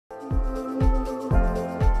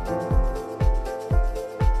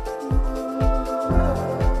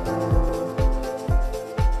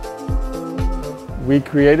We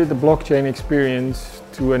created the blockchain experience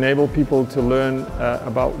to enable people to learn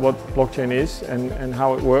about what blockchain is and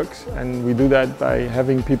how it works, and we do that by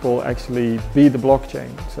having people actually be the blockchain.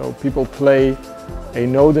 So people play a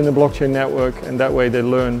node in the blockchain network, and that way they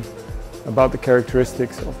learn about the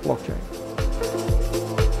characteristics of blockchain.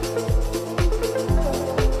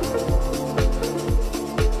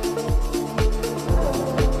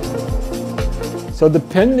 So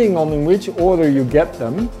depending on in which order you get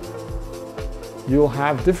them, you'll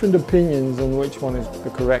have different opinions on which one is the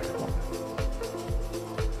correct one.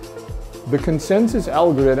 The consensus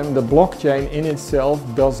algorithm, the blockchain in itself,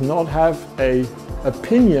 does not have an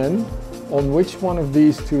opinion on which one of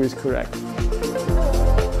these two is correct.